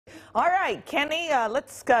All right, Kenny,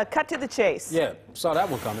 let's cut to the chase. Yeah, saw that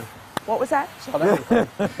one coming. What was that? Saw that one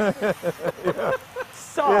coming.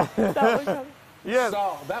 Saw that one coming. Yes.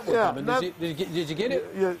 Saw that one coming. Did you get it?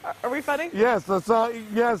 Yeah. Are we funny? Yes, I saw.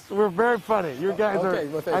 Yes, we're very funny. You guys okay, are.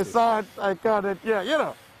 well, thank I you. saw it. I caught it. Yeah, you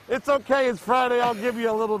know, it's okay. It's Friday. I'll give you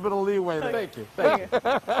a little bit of leeway there. Thank you. Thank you.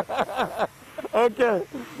 Okay,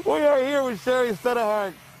 we are here with Sherry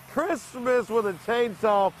Stedehart. Christmas with a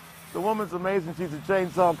chainsaw. The woman's amazing. She's a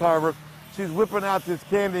chainsaw carver. She's whipping out this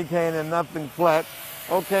candy cane and nothing flat.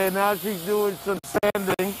 Okay, now she's doing some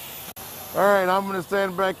sanding. All right, I'm going to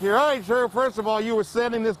stand back here. All right, Sherry, first of all, you were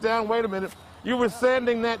sanding this down. Wait a minute. You were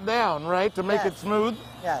sanding that down, right, to make it smooth?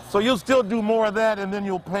 Yes. So you'll still do more of that, and then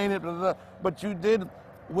you'll paint it. Blah, blah, blah. But you did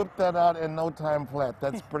whip that out in no time flat.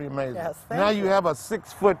 That's pretty amazing. Yes, now thank you you. have a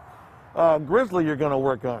 6-foot grizzly you're going to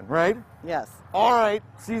work on, right? Yes. All right,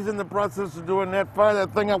 she's in the process of doing that. Fire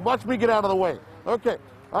that thing up. Watch me get out of the way. Okay,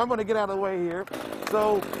 I'm going to get out of the way here.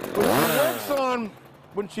 So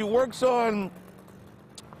when she works on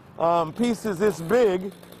pieces this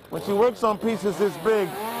big, she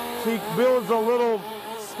builds a little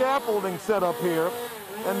scaffolding setup here,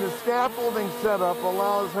 and the scaffolding setup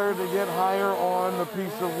allows her to get higher on the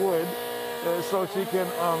piece of wood, so she can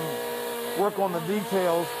work on the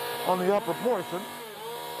details on the upper portion.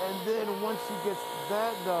 And then once she gets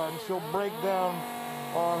that done, she'll break down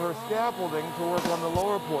her scaffolding to work on the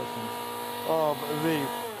lower portion of the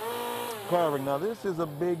carving. Now this is a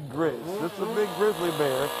big grizz. This is a big grizzly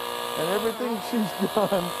bear, and everything she's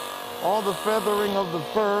done, all the feathering of the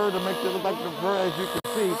fur to make it look like the fur, as you can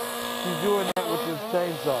see, she's doing that with this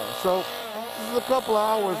chainsaw. So this is a couple of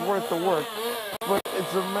hours worth of work, but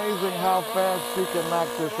it's amazing how fast she can knock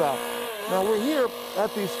this out. Now we're here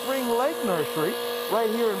at the Spring Lake Nursery, right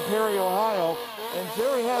here in Perry, Ohio, and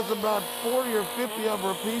Sherry has about 40 or 50 of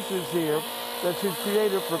her pieces here that she's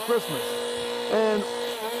created for Christmas. And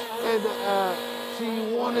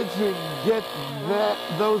she wanted to get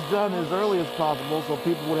those done as early as possible so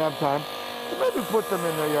people would have time to maybe put them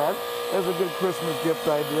in their yard as a good Christmas gift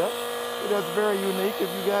idea. That's very unique. If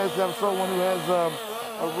you guys have someone who has a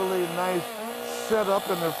really nice setup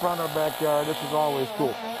in their front or backyard, this is always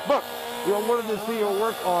cool. But we wanted to see her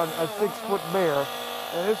work on a 6-foot bear,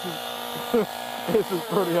 and this is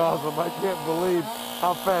pretty awesome. I can't believe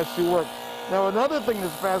how fast she worked. Now another thing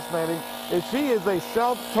that's fascinating is she is a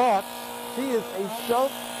self-taught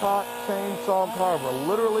chainsaw carver.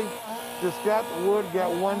 Literally just got wood,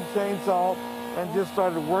 got one chainsaw, and just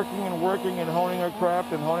started working and working and honing her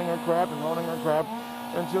craft and honing her craft and honing her craft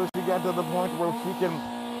until she got to the point where she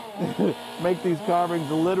can make these carvings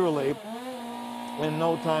literally in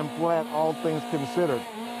no time flat, all things considered.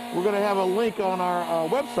 We're going to have a link on our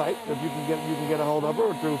website if you can get a hold of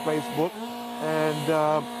her through Facebook and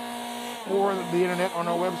or the internet on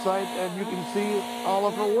our website, and you can see all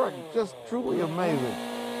of her work. Just truly amazing.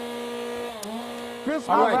 Christmas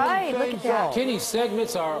All right, look at that. Kenny's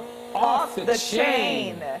segments are Off the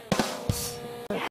chain.